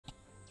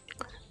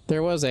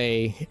there was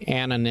a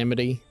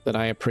anonymity that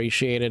I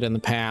appreciated in the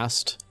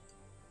past.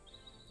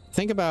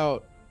 Think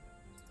about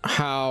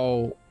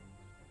how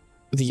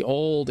the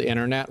old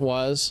internet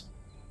was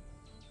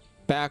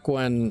back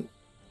when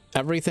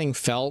everything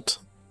felt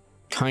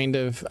kind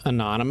of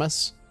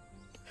anonymous,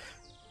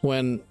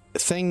 when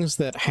things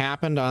that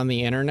happened on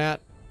the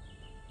internet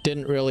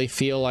didn't really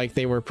feel like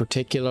they were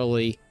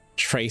particularly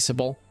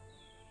traceable.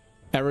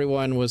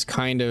 Everyone was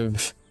kind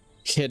of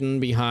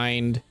hidden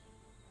behind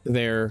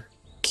their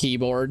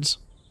keyboards,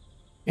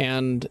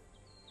 and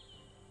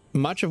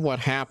much of what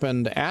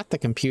happened at the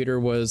computer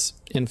was,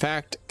 in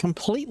fact,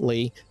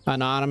 completely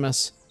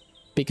anonymous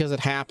because it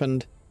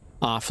happened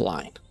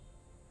offline.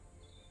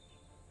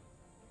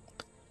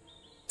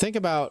 Think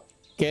about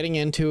getting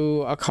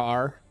into a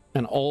car,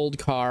 an old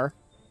car,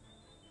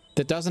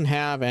 that doesn't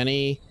have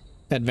any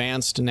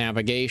advanced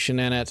navigation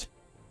in it.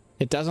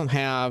 It doesn't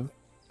have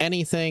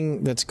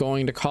anything that's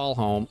going to call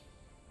home.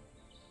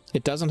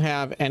 It doesn't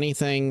have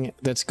anything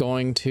that's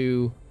going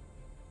to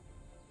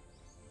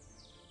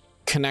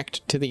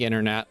connect to the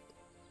internet.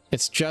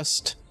 It's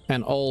just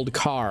an old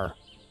car.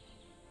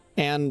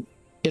 And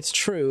it's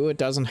true, it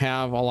doesn't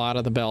have a lot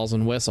of the bells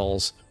and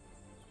whistles.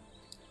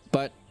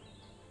 But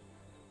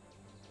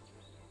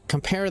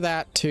compare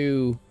that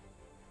to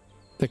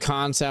the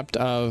concept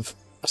of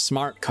a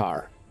smart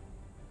car.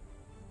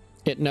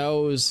 It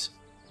knows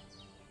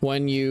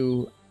when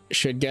you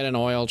should get an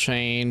oil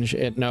change.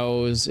 It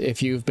knows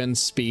if you've been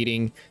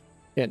speeding.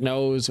 It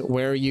knows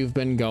where you've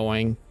been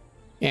going.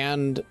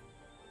 And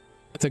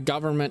the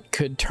government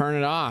could turn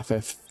it off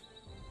if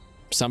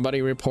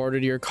somebody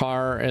reported your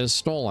car as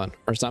stolen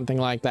or something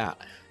like that.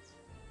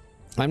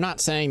 I'm not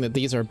saying that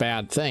these are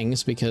bad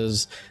things,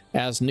 because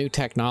as new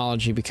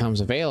technology becomes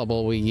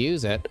available, we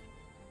use it.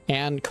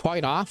 And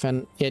quite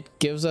often, it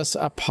gives us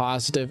a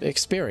positive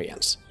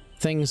experience.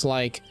 Things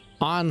like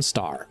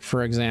OnStar,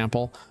 for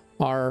example,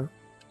 are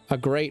a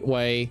great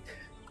way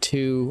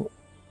to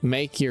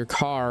make your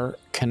car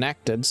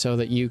connected so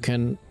that you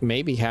can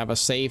maybe have a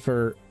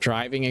safer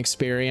driving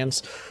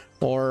experience,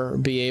 or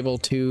be able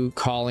to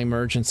call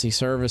emergency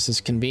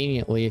services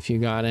conveniently if you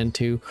got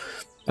into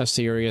a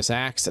serious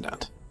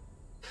accident.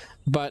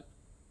 But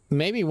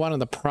maybe one of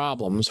the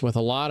problems with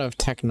a lot of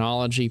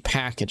technology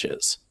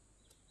packages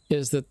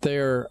is that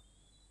they're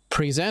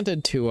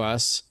presented to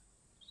us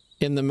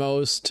in the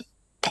most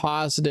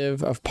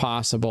positive of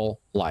possible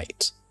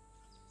light.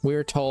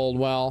 We're told,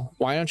 well,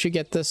 why don't you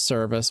get this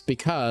service?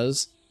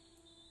 Because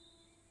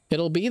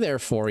it'll be there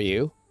for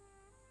you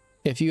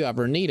if you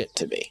ever need it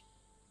to be.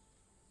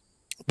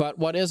 But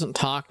what isn't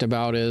talked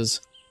about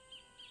is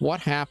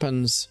what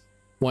happens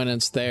when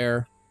it's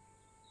there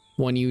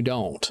when you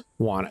don't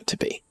want it to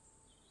be.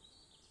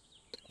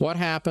 What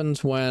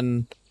happens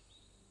when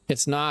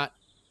it's not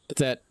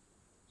that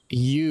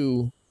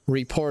you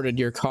reported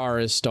your car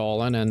as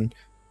stolen and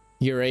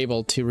you're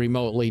able to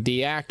remotely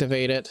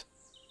deactivate it,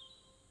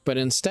 but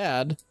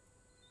instead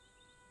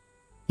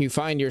you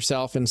find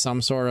yourself in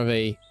some sort of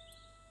a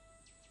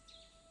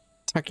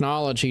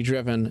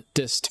technology-driven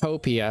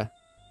dystopia,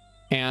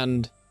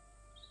 and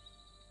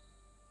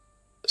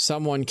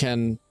someone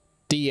can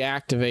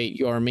deactivate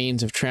your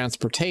means of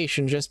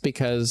transportation just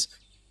because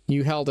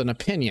you held an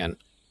opinion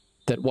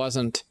that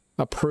wasn't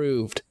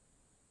approved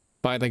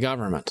by the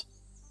government.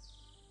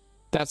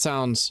 That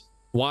sounds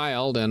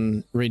wild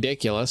and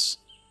ridiculous,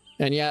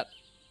 and yet,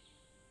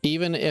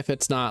 even if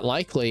it's not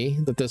likely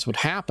that this would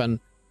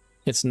happen,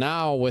 it's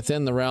now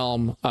within the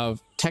realm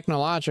of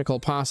technological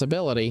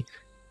possibility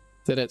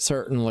that it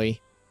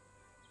certainly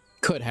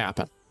could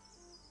happen.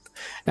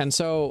 And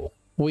so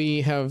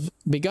we have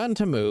begun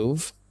to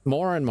move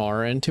more and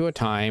more into a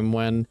time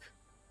when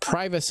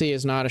privacy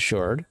is not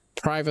assured.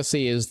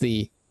 Privacy is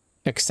the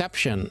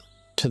exception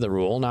to the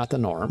rule, not the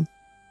norm.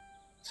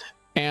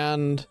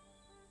 And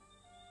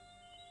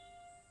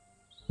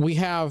we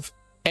have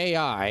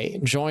AI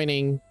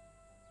joining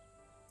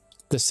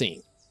the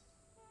scene.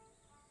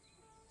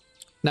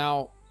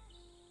 Now,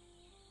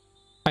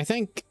 I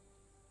think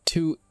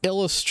to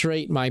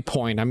illustrate my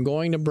point, I'm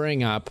going to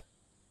bring up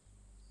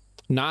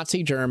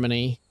Nazi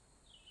Germany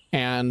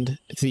and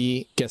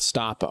the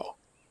Gestapo.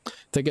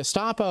 The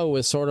Gestapo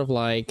was sort of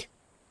like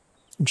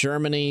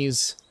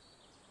Germany's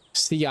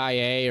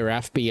CIA or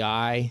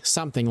FBI,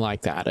 something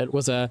like that. It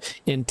was a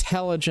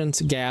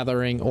intelligence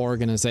gathering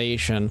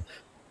organization,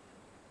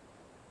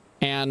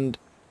 and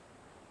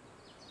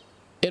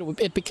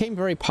it became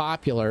very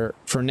popular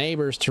for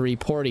neighbors to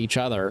report each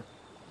other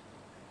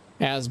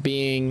as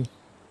being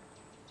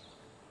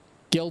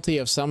guilty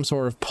of some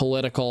sort of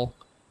political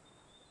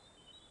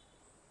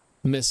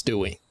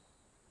misdoing.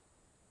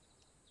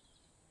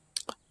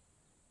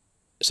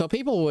 So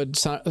people would,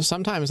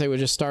 sometimes they would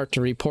just start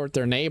to report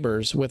their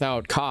neighbors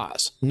without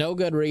cause. No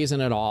good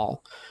reason at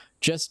all.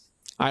 Just,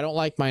 I don't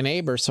like my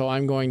neighbor, so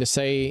I'm going to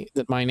say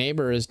that my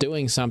neighbor is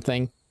doing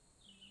something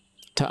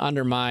to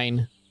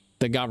undermine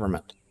the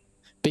government.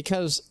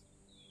 Because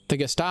the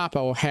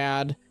Gestapo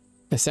had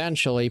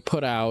essentially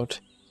put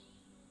out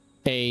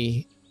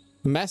a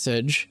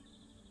message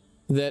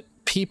that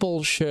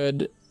people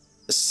should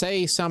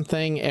say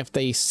something if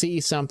they see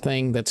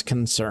something that's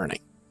concerning.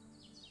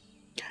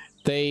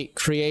 They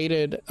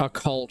created a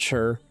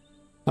culture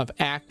of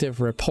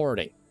active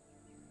reporting.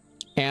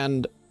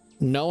 And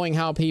knowing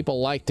how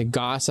people like to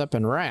gossip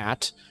and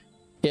rat,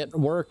 it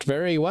worked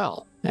very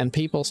well. And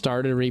people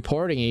started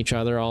reporting each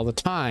other all the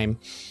time,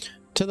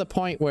 to the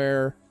point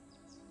where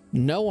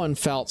no one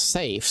felt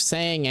safe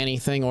saying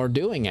anything or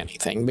doing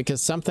anything,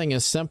 because something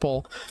as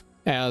simple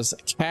as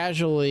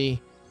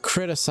casually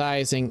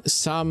criticizing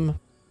some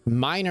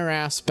minor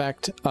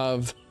aspect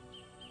of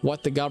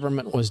what the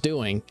government was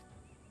doing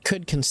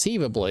could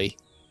conceivably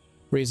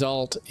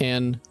result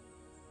in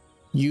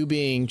you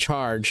being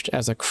charged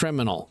as a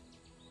criminal,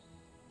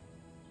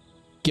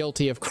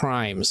 guilty of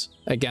crimes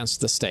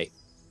against the state.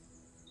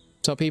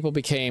 So people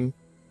became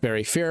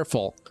very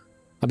fearful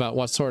about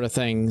what sort of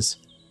things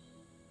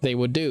they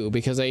would do,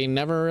 because they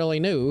never really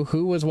knew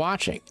who was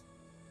watching.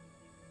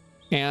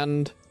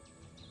 And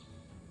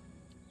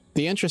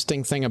the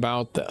interesting thing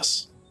about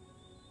this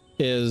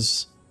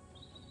is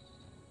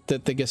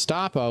that the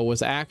Gestapo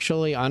was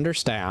actually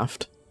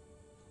understaffed,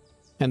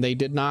 and they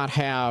did not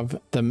have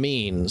the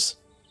means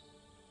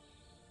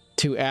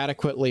to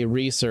adequately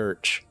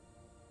research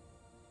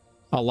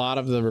a lot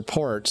of the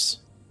reports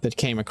that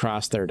came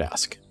across their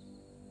desk.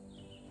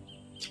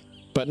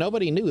 But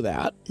nobody knew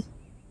that.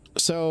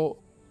 So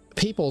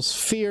people's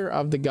fear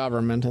of the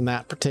government in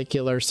that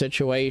particular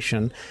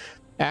situation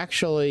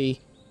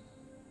actually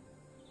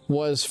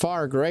was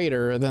far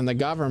greater than the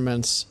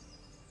government's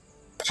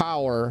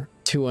power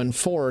to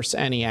enforce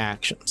any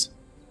actions.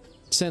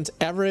 Since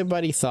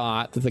everybody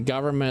thought that the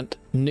government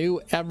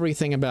knew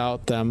everything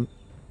about them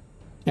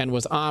and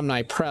was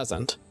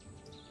omnipresent,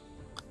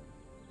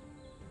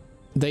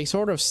 they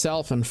sort of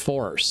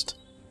self-enforced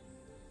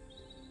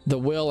the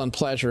will and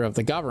pleasure of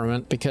the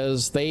government,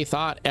 because they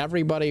thought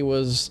everybody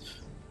was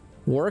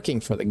working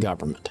for the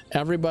government.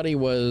 Everybody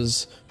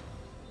was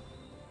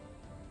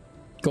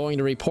going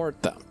to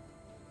report them.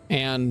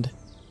 And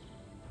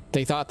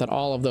they thought that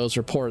all of those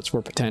reports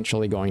were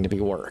potentially going to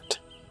be worked.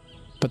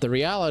 But the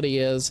reality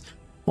is,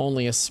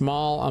 only a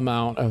small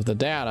amount of the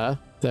data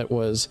that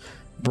was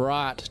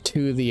brought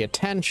to the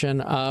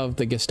attention of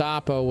the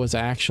Gestapo was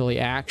actually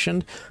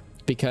actioned,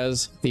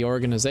 because the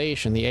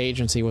organization, the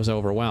agency, was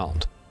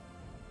overwhelmed.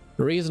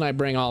 The reason I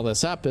bring all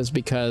this up is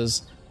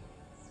because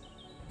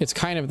it's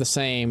kind of the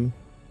same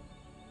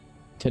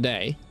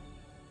today,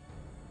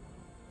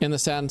 in the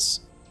sense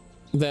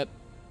that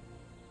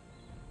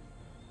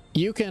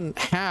you can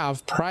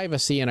have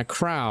privacy in a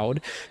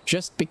crowd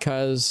just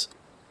because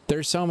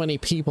there's so many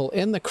people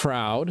in the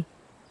crowd,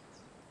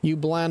 you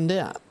blend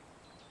in.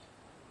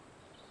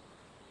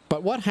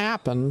 But what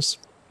happens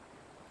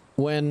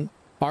when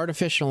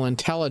artificial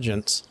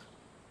intelligence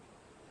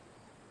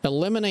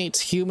eliminates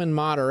human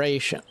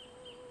moderation?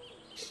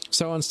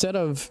 So instead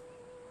of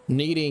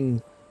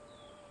needing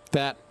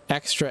that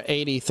extra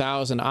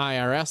 80,000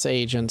 IRS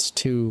agents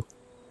to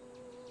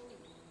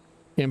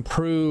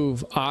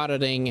improve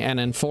auditing and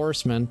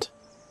enforcement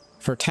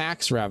for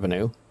tax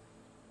revenue,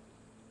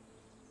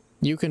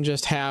 you can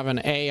just have an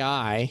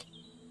AI,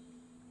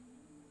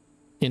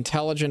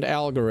 intelligent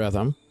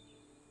algorithm,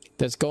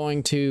 that's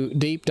going to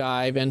deep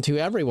dive into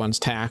everyone's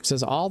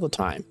taxes all the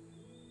time.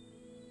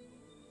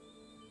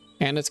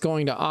 And it's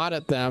going to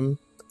audit them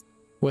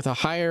with a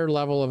higher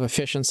level of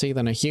efficiency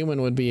than a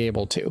human would be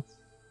able to.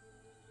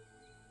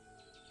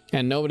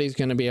 And nobody's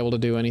going to be able to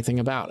do anything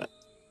about it.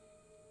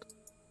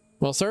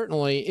 Well,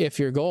 certainly, if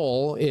your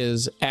goal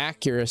is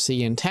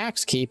accuracy in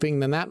tax keeping,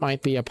 then that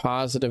might be a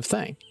positive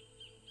thing.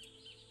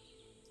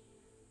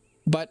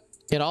 But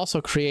it also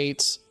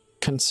creates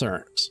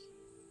concerns.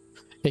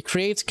 It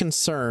creates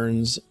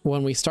concerns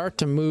when we start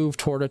to move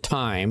toward a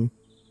time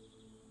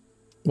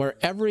where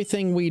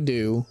everything we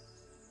do,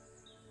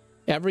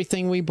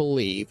 everything we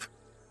believe,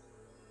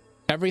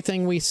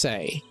 everything we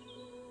say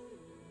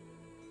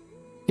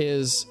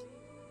is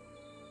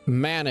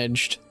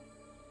managed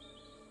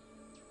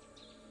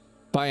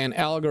by an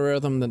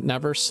algorithm that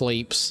never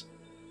sleeps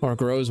or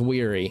grows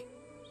weary,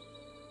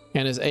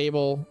 and is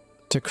able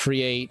to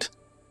create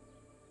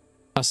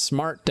a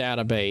smart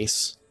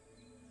database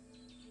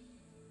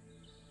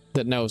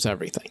that knows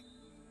everything.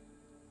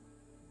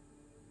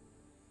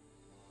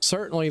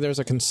 Certainly there's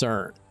a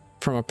concern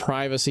from a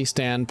privacy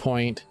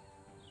standpoint,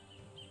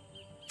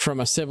 from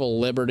a civil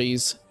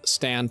liberties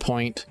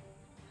standpoint.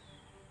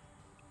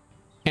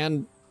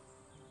 And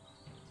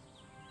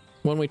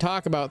when we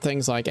talk about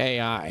things like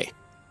AI,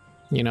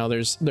 you know,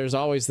 there's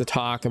always the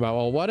talk about,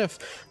 well, what if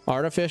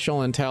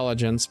artificial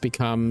intelligence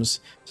becomes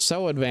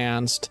so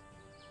advanced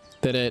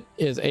that it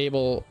is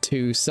able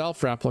to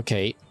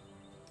self-replicate,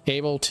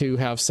 able to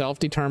have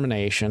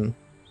self-determination,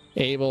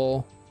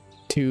 able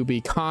to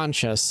be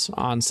conscious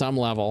on some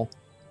level,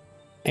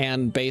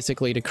 and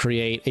basically to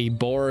create a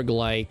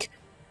Borg-like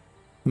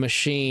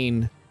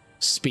machine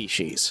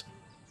species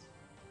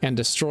and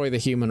destroy the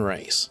human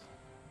race?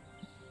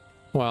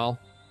 Well,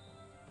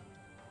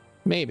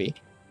 maybe,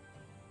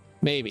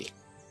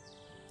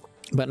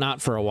 but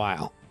not for a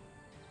while.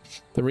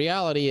 The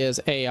reality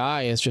is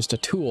AI is just a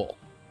tool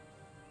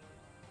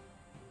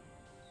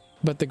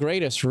But the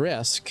greatest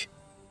risk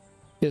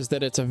is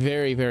that it's a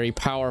very, very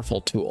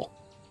powerful tool.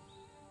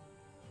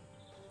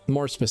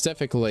 More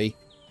specifically,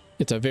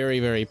 it's a very,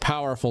 very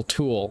powerful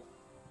tool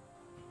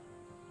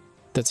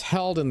that's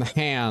held in the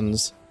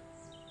hands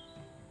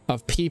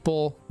of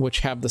people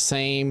which have the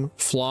same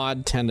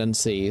flawed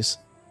tendencies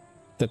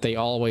that they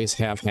always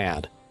have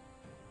had.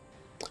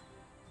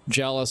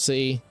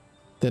 Jealousy,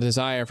 the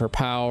desire for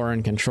power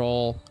and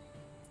control,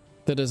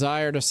 the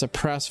desire to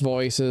suppress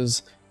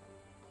voices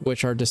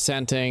which are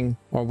dissenting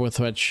or with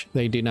which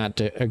they do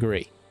not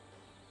agree.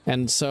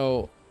 And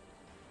so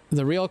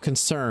the real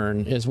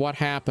concern is what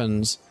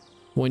happens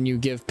when you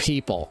give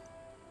people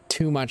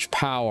too much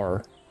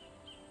power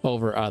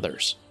over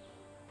others.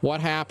 What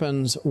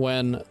happens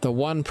when the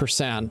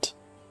 1%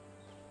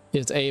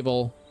 is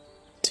able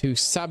to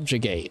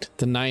subjugate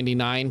the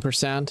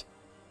 99%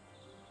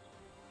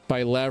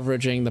 by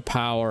leveraging the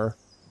power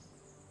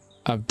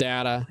of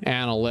data,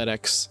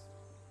 analytics,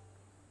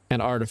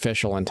 and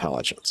artificial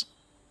intelligence?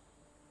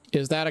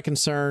 Is that a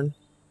concern?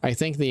 I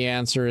think the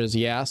answer is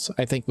yes.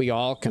 I think we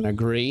all can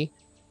agree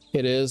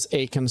it is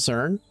a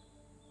concern.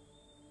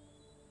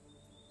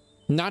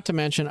 Not to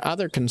mention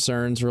other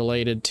concerns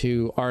related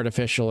to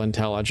artificial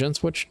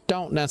intelligence, which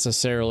don't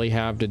necessarily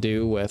have to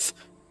do with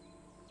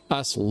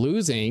us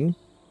losing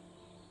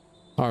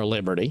our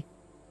liberty,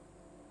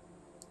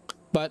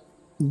 but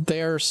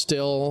they're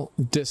still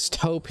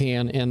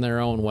dystopian in their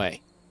own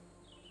way.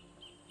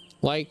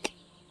 Like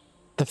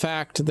the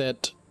fact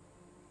that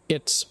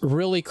it's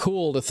really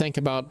cool to think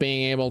about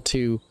being able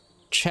to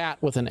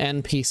chat with an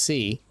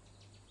NPC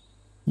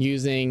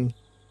using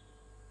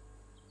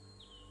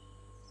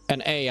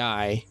an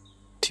AI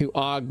to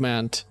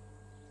augment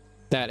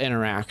that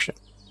interaction.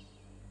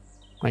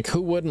 Like,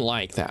 who wouldn't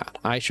like that?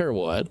 I sure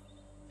would.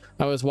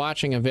 I was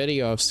watching a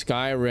video of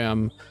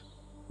Skyrim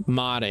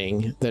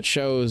modding that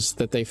shows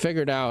that they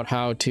figured out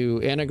how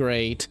to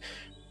integrate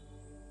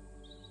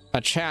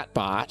a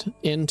chatbot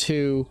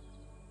into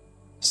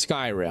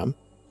Skyrim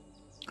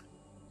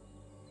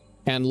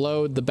and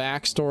load the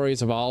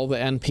backstories of all the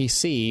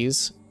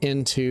NPCs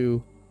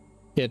into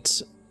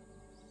its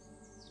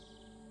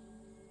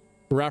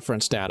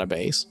reference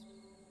database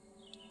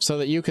so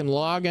that you can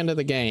log into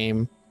the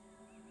game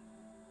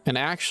and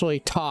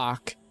actually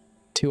talk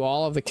to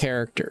all of the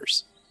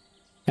characters,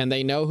 and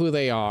they know who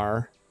they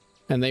are,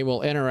 and they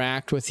will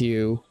interact with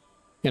you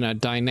in a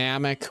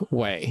dynamic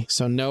way.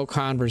 So no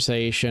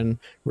conversation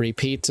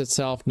repeats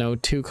itself, no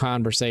two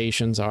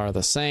conversations are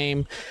the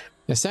same,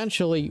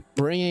 essentially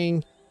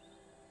bringing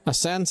a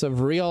sense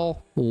of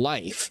real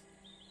life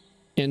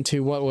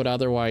into what would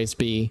otherwise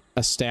be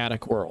a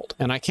static world.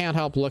 And I can't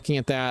help looking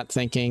at that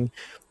thinking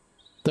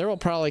there will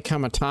probably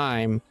come a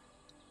time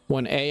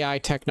when AI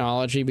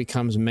technology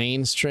becomes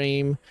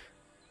mainstream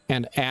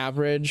and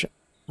average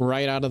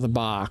right out of the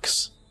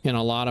box in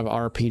a lot of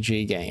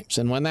RPG games.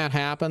 And when that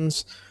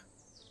happens,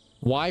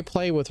 why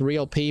play with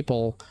real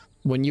people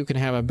when you can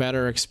have a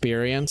better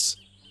experience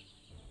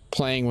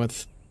playing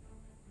with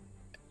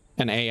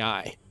an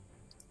AI?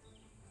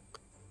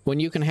 When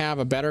you can have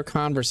a better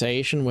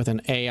conversation with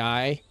an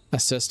AI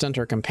assistant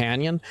or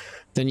companion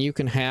than you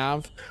can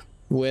have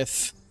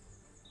with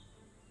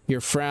your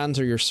friends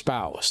or your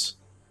spouse.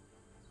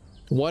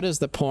 What is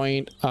the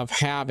point of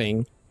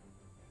having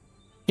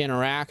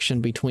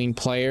interaction between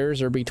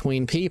players or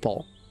between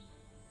people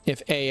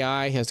if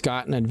AI has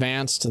gotten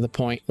advanced to the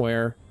point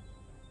where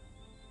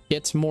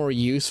it's more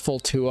useful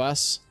to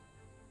us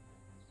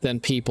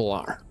than people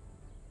are?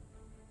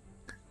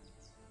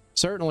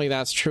 Certainly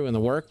that's true in the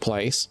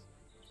workplace.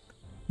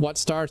 What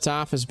starts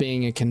off as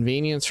being a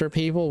convenience for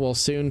people will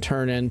soon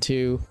turn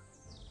into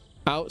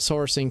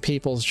outsourcing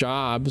people's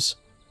jobs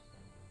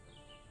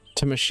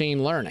to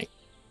machine learning.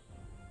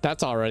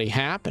 That's already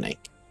happening,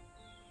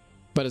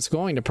 but it's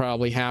going to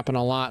probably happen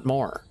a lot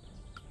more.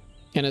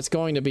 And it's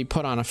going to be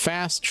put on a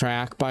fast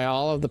track by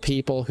all of the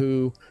people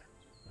who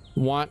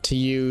want to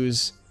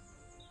use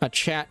a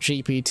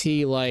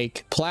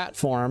ChatGPT-like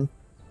platform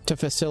to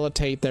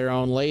facilitate their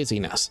own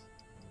laziness.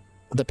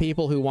 The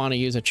people who want to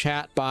use a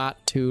chatbot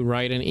to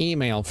write an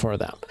email for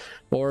them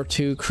or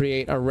to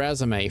create a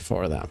resume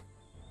for them.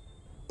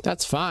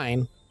 That's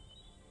fine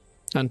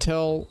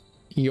until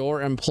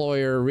your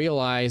employer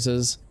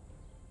realizes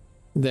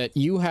that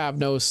you have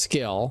no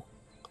skill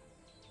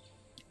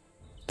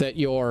that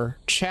your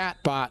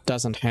chatbot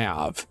doesn't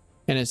have,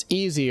 and it's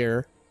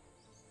easier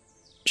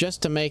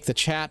just to make the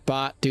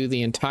chatbot do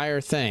the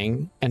entire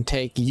thing and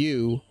take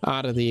you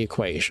out of the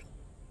equation.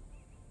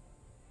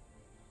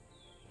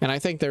 And I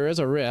think there is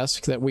a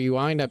risk that we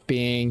wind up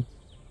being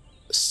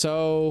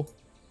so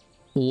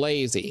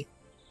lazy,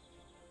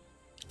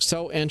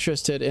 so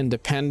interested in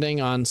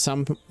depending on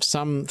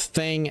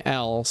something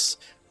else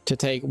to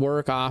take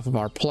work off of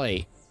our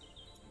plate,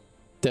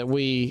 that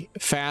we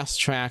fast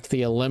track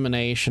the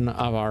elimination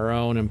of our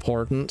own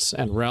importance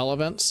and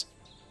relevance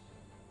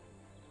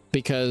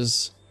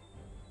because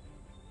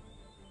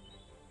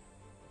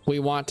we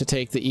want to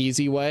take the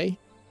easy way,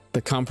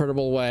 the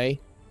comfortable way,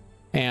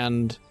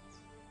 and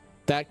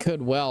that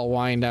could well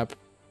wind up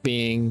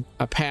being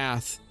a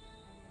path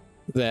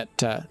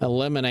that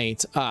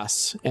eliminates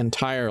us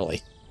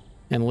entirely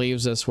and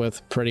leaves us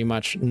with pretty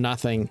much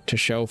nothing to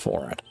show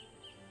for it.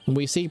 And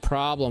we see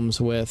problems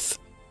with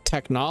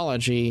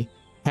technology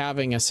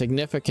having a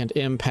significant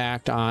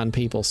impact on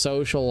people's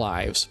social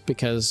lives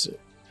because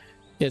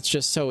it's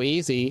just so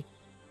easy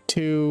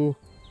to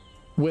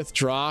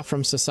withdraw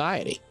from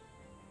society.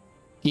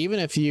 Even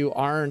if you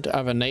aren't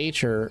of a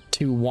nature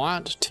to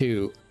want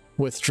to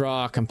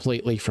withdraw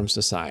completely from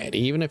society,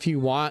 even if you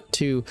want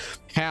to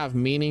have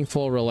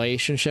meaningful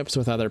relationships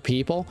with other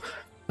people,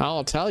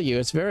 I'll tell you,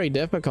 it's very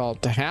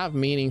difficult to have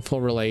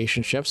meaningful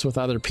relationships with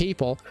other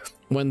people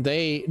when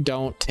they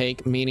don't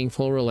take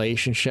meaningful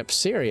relationships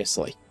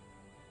seriously.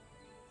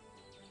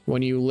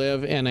 When you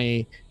live in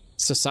a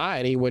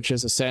society which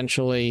is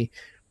essentially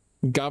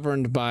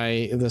governed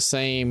by the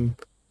same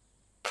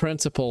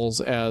principles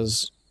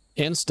as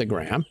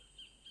Instagram,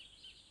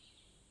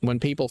 when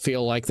people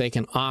feel like they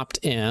can opt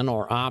in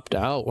or opt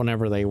out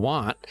whenever they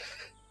want,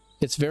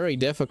 it's very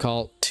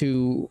difficult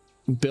to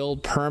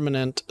build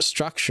permanent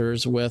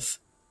structures with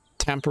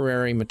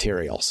temporary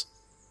materials.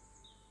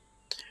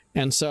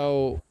 And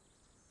so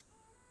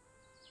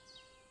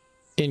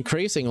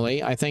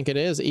increasingly, I think it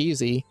is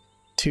easy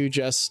to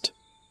just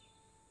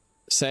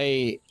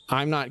say,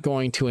 I'm not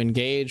going to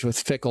engage with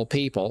fickle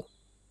people.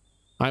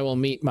 I will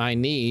meet my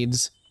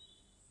needs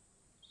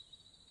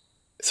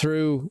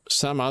through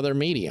some other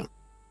medium,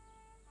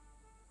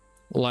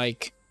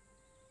 like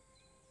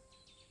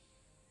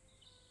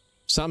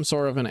some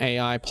sort of an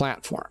AI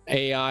platform,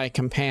 AI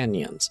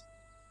companions,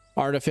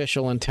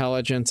 artificial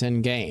intelligence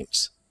in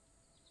games,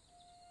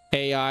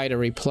 AI to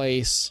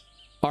replace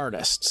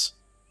artists.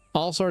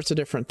 All sorts of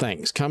different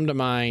things come to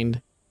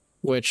mind,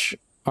 which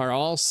are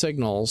all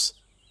signals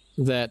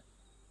that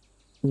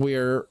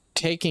we're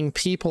taking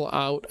people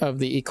out of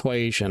the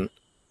equation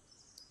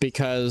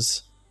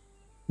because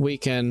we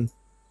can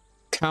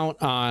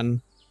count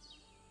on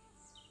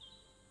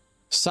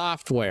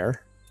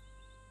software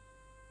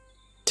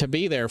to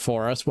be there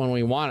for us when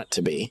we want it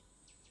to be,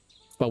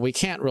 but we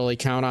can't really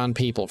count on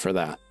people for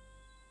that.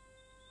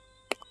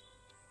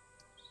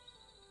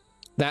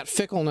 That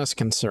fickleness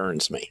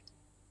concerns me.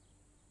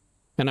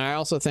 And I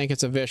also think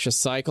it's a vicious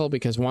cycle,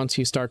 because once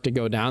you start to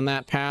go down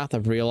that path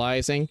of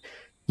realizing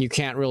you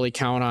can't really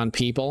count on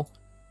people,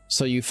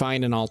 so you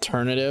find an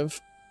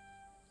alternative,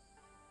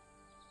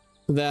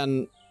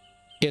 then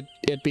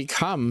it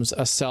becomes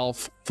a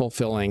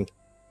self-fulfilling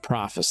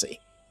prophecy.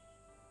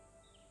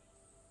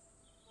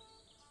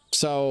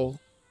 So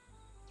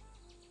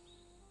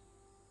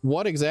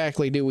what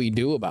exactly do we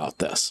do about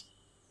this?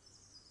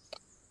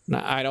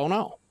 Now, I don't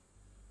know.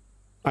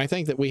 I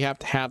think that we have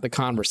to have the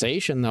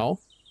conversation, though.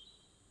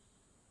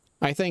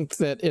 I think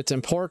that it's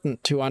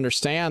important to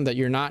understand that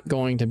you're not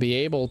going to be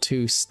able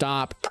to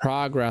stop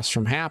progress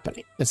from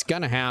happening. It's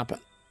going to happen.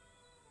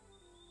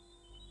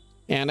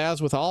 And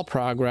as with all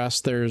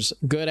progress, there's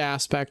good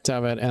aspects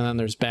of it, and then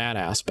there's bad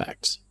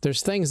aspects.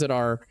 There's things that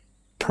are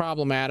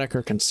problematic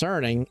or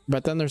concerning,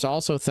 but then there's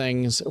also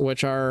things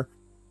which are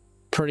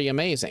pretty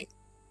amazing,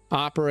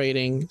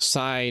 operating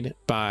side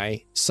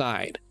by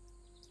side.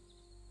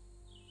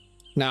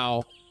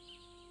 Now,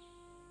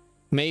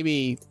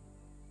 maybe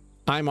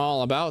I'm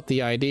all about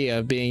the idea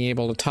of being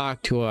able to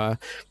talk to a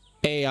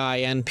AI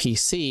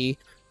NPC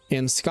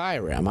in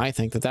Skyrim. I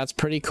think that that's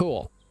pretty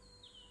cool.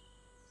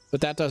 But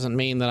that doesn't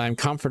mean that I'm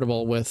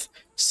comfortable with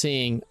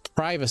seeing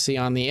privacy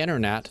on the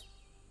internet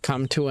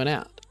come to an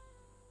end.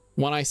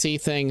 When I see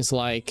things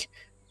like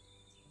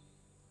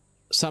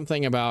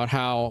something about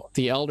how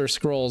the Elder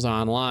Scrolls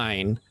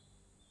Online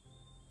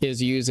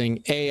is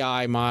using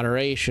AI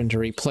moderation to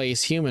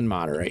replace human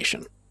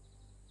moderation,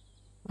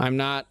 I'm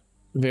not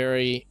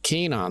very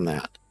keen on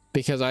that,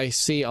 because I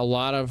see a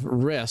lot of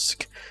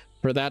risk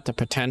for that to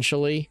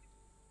potentially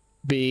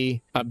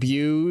be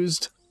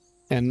abused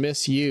and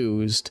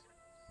misused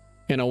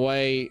in a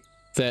way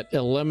that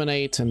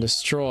eliminates and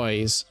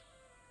destroys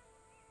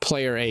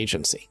player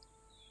agency.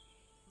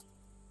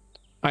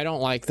 I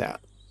don't like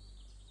that.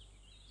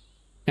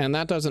 And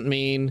that doesn't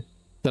mean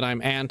that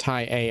I'm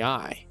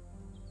anti-AI.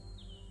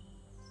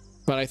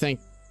 But I think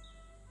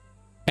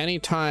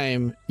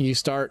anytime you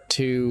start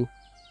to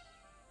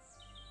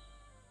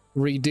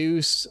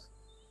reduce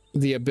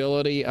the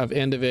ability of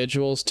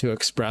individuals to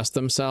express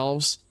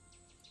themselves,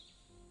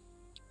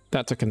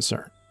 that's a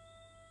concern.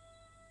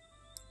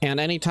 And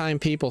anytime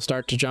people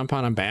start to jump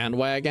on a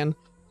bandwagon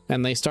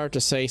and they start to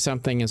say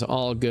something is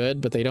all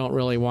good, but they don't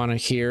really want to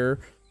hear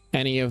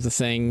any of the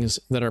things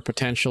that are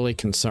potentially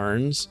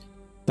concerns,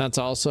 that's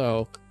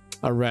also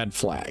a red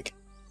flag.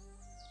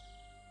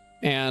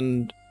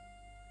 And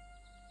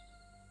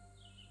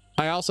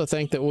I also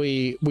think that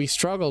we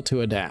struggle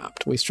to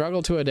adapt. We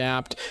struggle to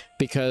adapt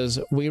because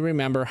we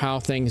remember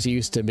how things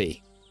used to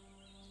be.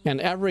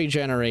 And every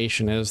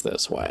generation is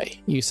this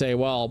way. You say,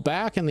 well,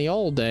 back in the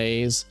old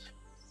days,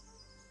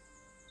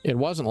 it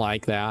wasn't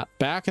like that.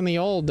 Back in the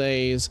old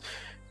days,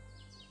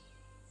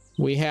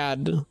 we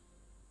had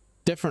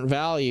different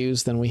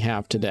values than we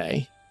have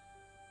today.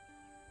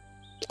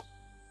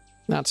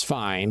 That's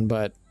fine,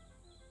 but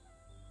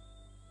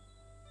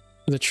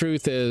the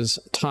truth is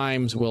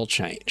times will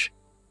change.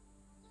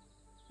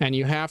 And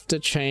you have to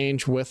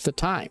change with the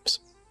times.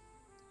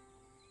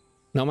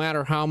 No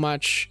matter how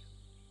much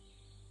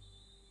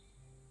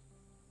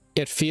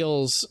it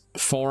feels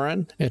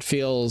foreign, it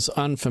feels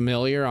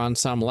unfamiliar on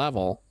some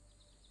level,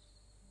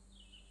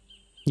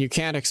 you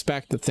can't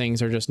expect that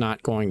things are just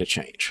not going to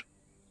change.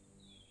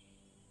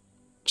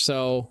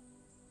 So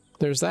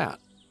there's that.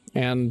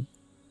 And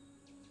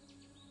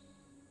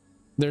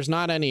there's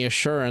not any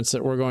assurance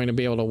that we're going to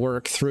be able to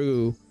work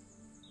through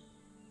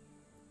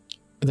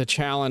the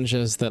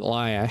challenges that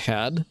lie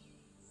ahead,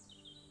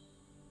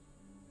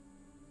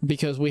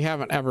 because we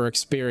haven't ever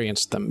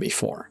experienced them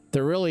before.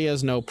 There really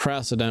is no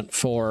precedent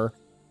for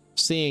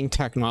seeing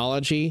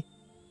technology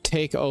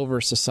take over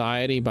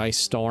society by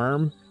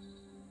storm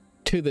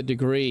to the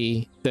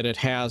degree that it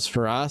has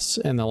for us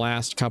in the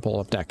last couple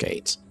of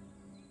decades.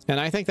 And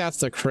I think that's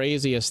the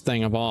craziest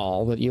thing of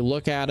all, that you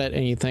look at it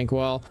and you think,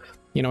 well,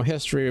 you know,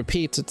 history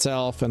repeats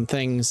itself and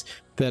things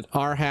that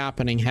are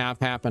happening have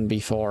happened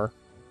before.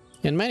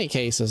 In many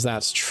cases,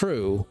 that's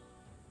true.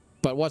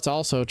 But what's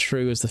also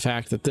true is the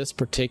fact that this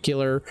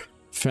particular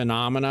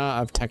phenomena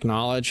of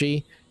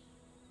technology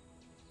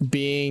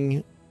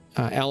being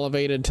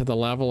elevated to the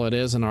level it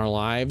is in our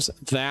lives,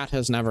 that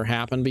has never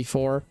happened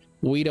before.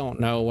 We don't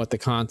know what the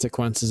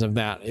consequences of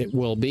that it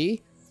will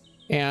be.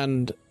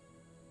 And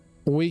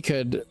we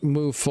could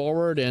move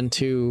forward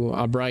into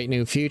a bright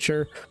new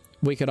future.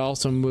 We could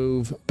also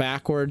move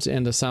backwards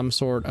into some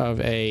sort of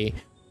a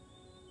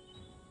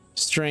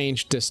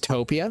strange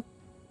dystopia.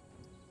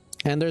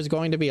 And there's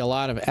going to be a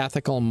lot of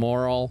ethical,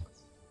 moral,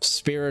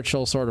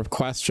 spiritual sort of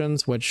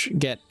questions which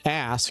get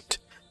asked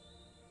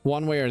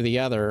one way or the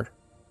other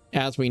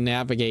as we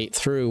navigate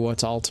through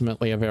what's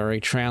ultimately a very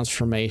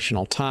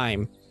transformational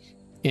time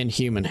in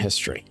human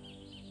history.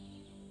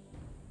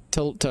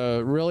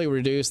 To really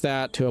reduce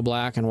that to a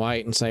black and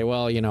white and say,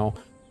 well, you know,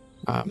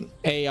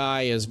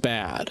 AI is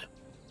bad.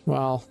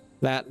 Well,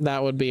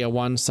 that would be a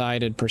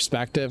one-sided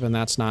perspective, and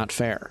that's not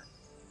fair.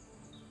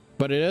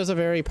 But it is a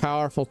very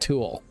powerful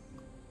tool.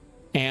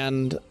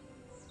 And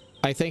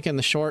I think in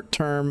the short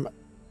term,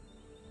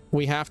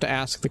 we have to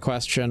ask the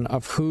question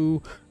of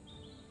who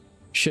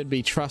should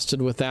be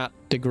trusted with that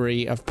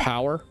degree of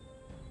power.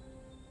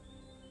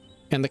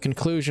 And the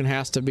conclusion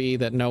has to be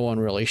that no one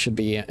really should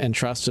be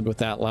entrusted with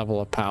that level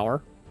of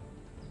power.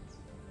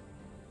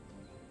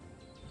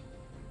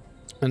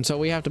 And so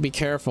we have to be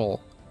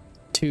careful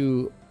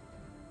to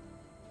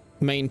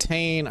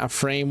maintain a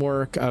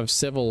framework of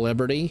civil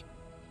liberty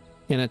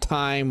in a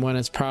time when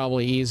it's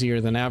probably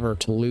easier than ever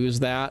to lose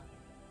that,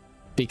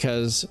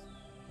 because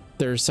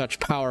there's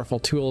such powerful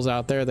tools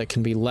out there that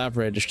can be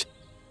leveraged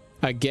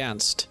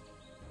against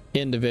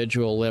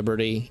individual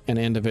liberty and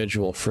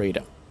individual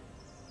freedom.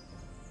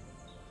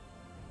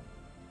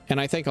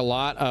 And I think a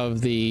lot of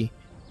the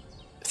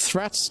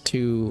threats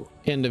to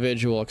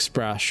individual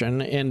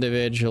expression,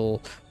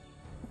 individual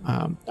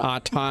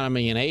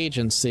autonomy and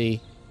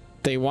agency,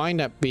 they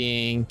wind up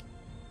being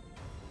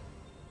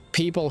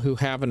people who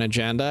have an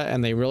agenda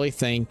and they really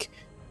think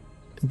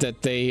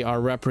that they are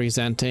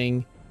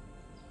representing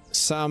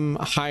some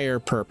higher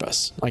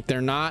purpose. Like, they're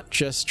not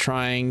just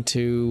trying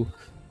to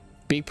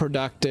be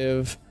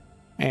productive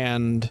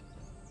and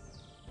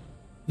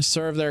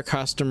serve their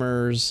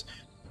customers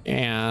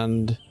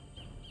and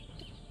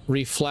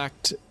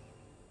reflect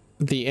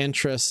the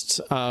interests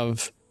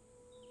of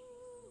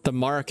the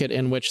market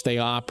in which they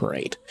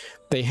operate.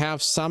 They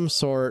have some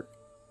sort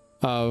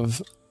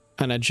of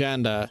an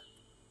agenda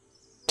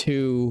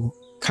to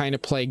kind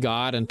of play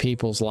God in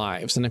people's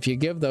lives. And if you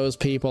give those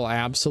people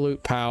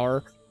absolute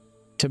power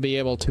to be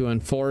able to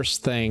enforce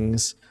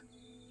things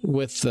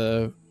with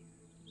the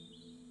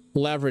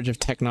leverage of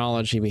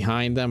technology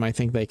behind them, I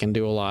think they can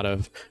do a lot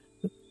of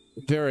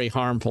very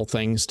harmful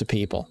things to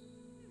people.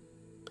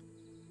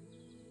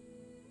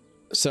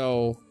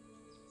 So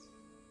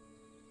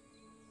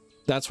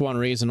that's one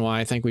reason why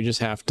I think we just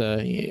have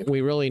to,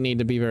 we really need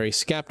to be very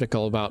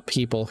skeptical about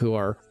people who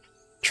are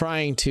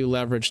trying to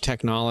leverage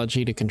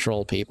technology to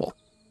control people.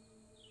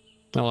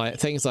 Now,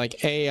 things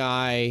like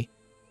AI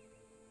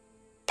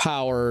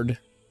powered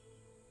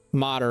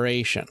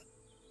moderation,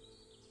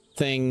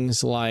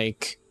 things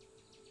like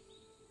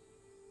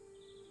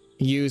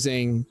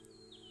using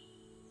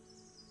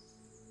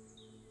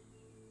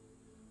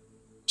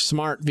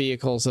smart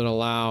vehicles that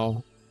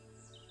allow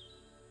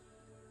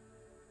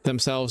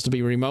themselves to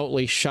be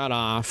remotely shut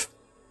off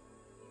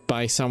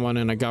by someone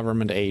in a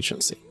government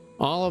agency.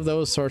 All of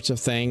those sorts of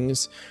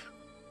things,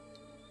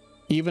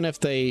 even if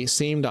they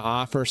seem to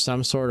offer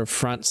some sort of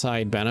front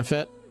side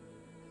benefit,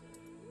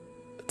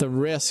 the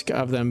risk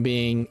of them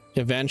being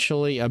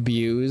eventually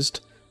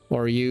abused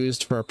or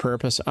used for a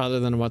purpose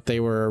other than what they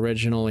were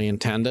originally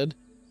intended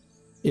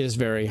is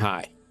very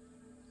high.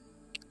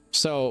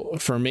 So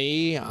for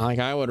me, like,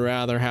 I would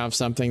rather have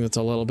something that's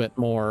a little bit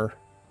more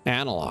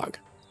analog.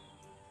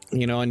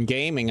 You know, in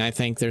gaming, I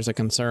think there's a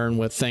concern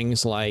with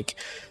things like,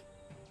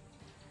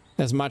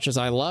 as much as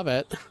I love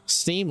it,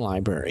 Steam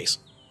libraries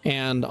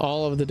and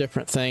all of the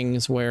different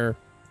things where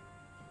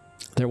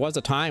There was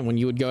a time when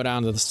you would go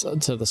down to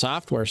the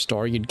software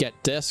store, you'd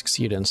get discs,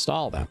 you'd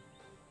install them.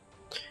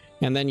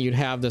 And then you'd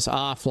have this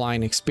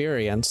offline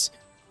experience,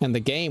 and the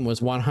game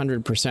was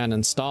 100%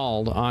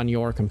 installed on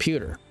your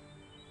computer.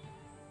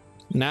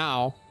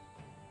 Now,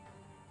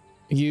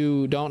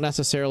 you don't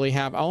necessarily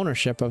have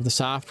ownership of the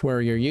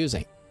software you're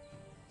using.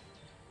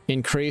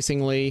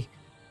 Increasingly,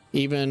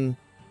 even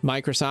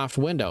Microsoft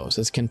Windows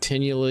is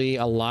continually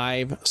a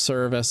live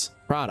service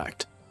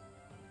product.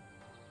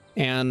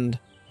 And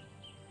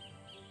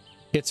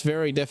it's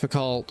very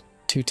difficult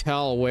to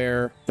tell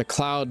where the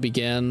cloud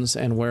begins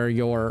and where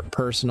your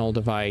personal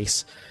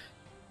device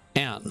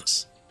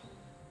ends.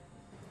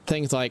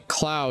 Things like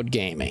cloud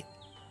gaming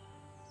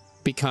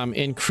become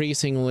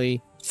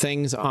increasingly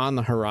things on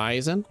the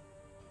horizon,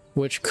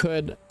 which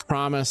could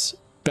promise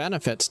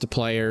benefits to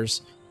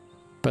players,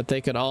 but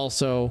they could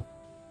also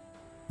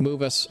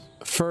move us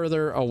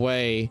further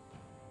away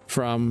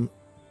from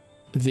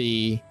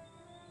the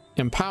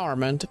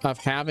empowerment of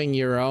having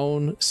your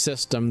own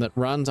system that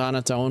runs on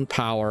its own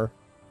power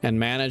and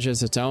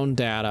manages its own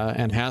data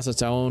and has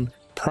its own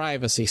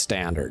privacy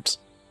standards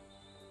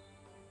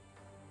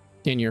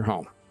in your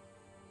home.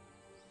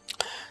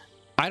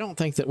 I don't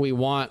think that we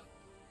want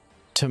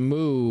to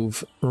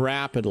move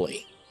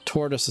rapidly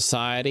toward a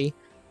society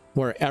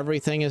where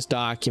everything is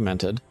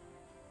documented,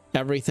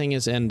 everything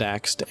is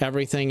indexed,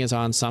 everything is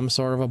on some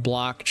sort of a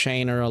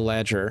blockchain or a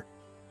ledger,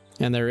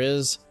 and there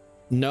is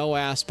no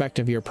aspect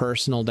of your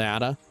personal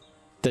data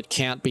that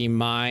can't be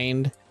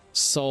mined,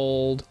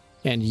 sold,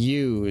 and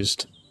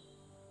used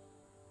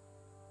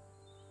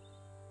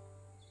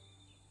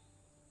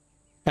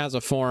as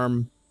a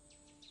form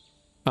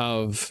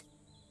of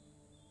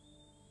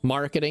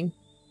marketing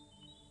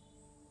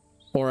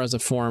or as a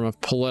form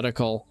of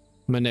political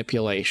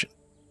manipulation.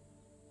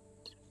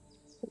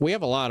 We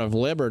have a lot of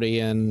liberty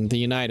in the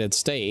United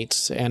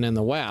States and in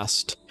the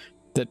West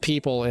that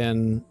people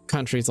in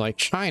countries like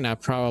China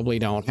probably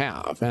don't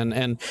have.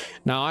 And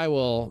now I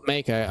will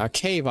make a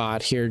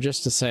caveat here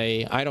just to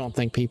say I don't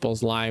think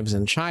people's lives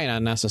in China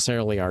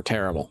necessarily are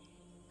terrible.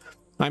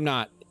 I'm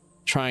not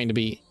trying to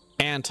be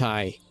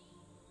anti-Chinese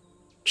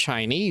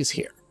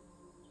here.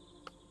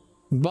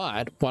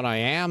 But what I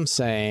am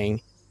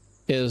saying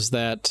is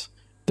that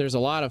there's a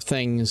lot of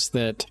things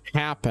that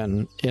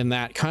happen in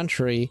that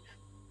country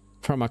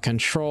from a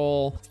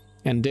control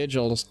and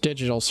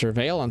digital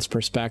surveillance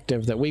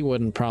perspective that we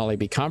wouldn't probably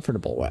be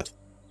comfortable with.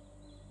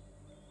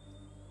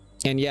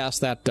 And yes,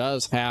 that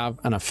does have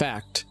an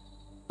effect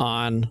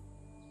on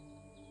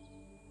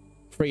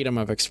freedom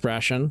of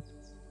expression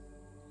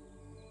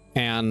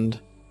and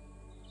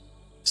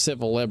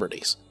civil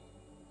liberties.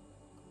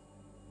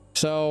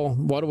 So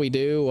what do we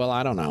do? Well,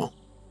 I don't know.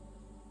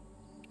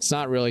 It's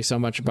not really so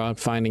much about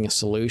finding a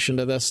solution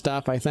to this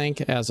stuff, I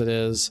think, as it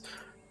is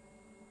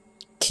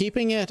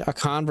keeping it a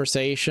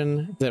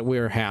conversation that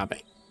we're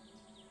having.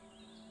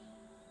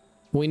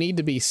 We need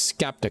to be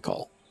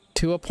skeptical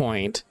to a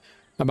point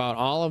about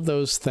all of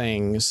those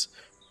things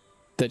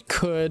that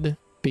could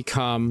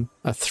become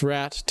a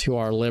threat to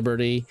our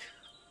liberty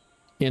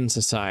in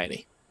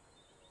society.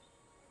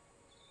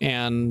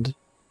 And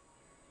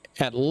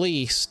at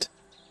least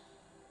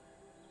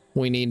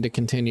we need to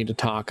continue to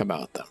talk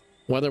about them.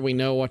 Whether we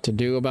know what to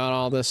do about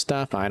all this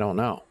stuff, I don't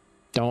know.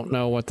 Don't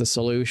know what the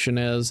solution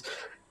is.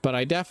 But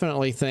I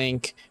definitely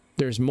think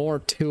there's more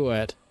to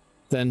it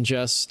than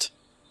just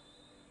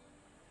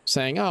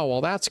saying, oh,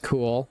 well, that's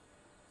cool.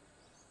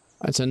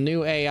 It's a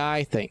new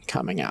AI thing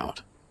coming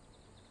out.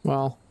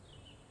 Well,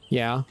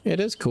 yeah,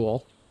 it is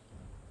cool.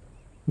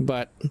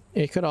 But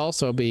it could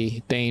also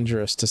be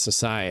dangerous to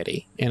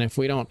society. And if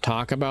we don't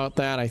talk about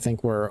that, I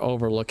think we're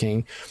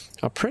overlooking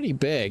a pretty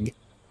big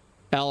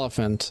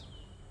elephant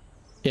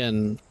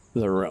in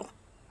the room.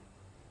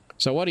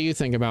 So what do you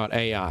think about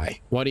AI?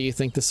 What do you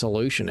think the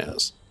solution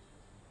is?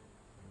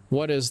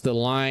 What is the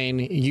line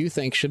you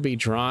think should be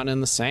drawn in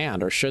the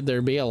sand, or should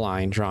there be a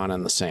line drawn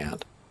in the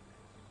sand?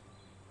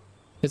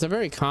 It's a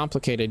very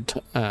complicated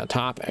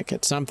topic.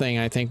 It's something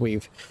I think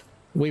we've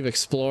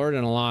explored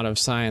in a lot of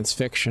science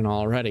fiction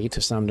already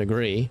to some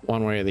degree,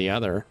 one way or the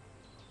other.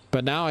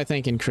 But now I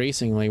think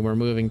increasingly we're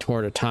moving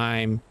toward a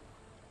time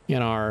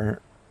in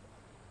our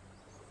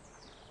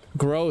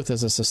growth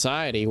as a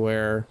society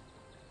where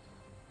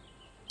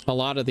a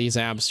lot of these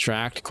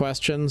abstract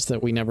questions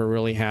that we never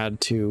really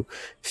had to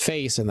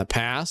face in the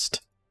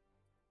past,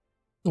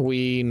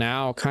 we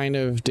now kind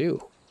of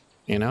do,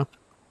 you know,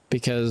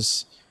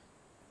 because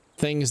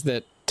things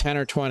that 10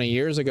 or 20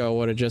 years ago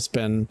would have just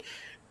been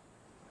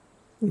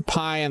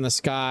pie in the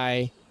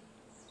sky,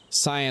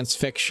 science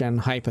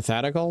fiction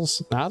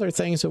hypotheticals, now they're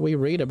things that we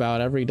read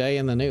about every day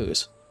in the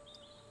news.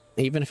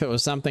 Even if it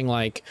was something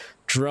like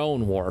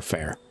drone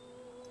warfare,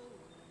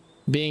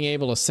 being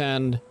able to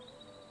send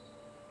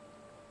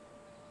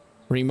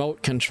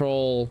remote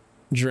control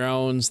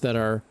drones that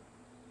are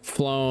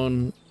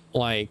flown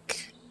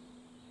like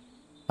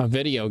a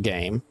video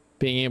game,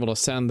 being able to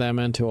send them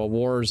into a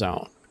war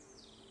zone.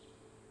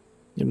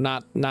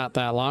 Not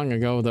that long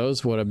ago,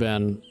 those would have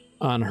been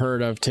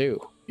unheard of too,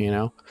 you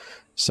know?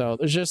 So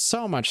there's just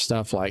so much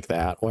stuff like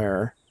that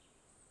where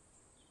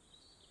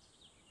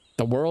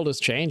the world is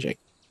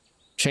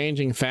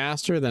changing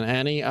faster than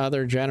any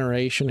other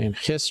generation in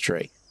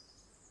history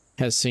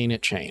has seen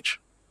it change.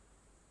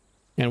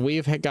 And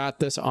we've got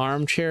this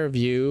armchair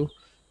view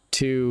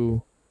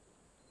to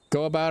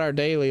go about our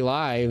daily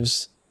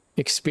lives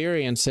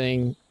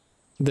experiencing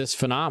this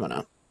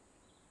phenomena.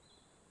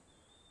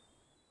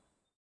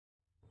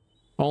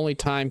 Only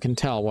time can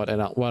tell what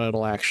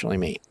it'll actually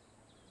mean.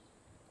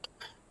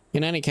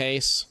 In any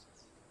case,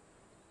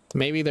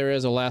 maybe there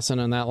is a lesson,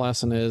 and that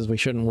lesson is we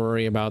shouldn't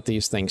worry about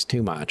these things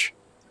too much,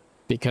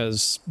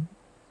 because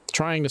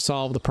trying to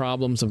solve the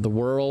problems of the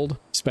world,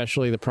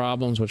 especially the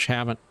problems which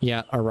haven't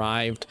yet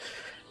arrived,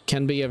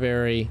 can be a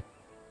very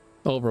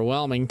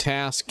overwhelming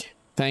task.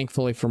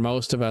 Thankfully for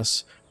most of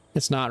us,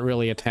 it's not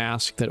really a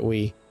task that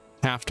we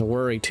have to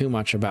worry too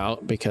much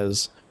about,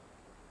 because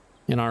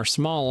in our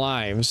small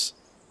lives,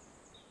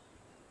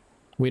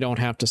 we don't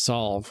have to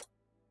solve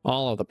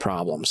all of the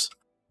problems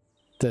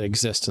that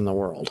exist in the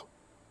world.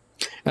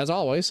 As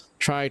always,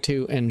 try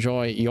to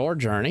enjoy your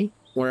journey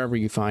wherever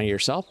you find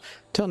yourself.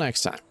 Till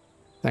next time,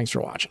 thanks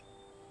for watching.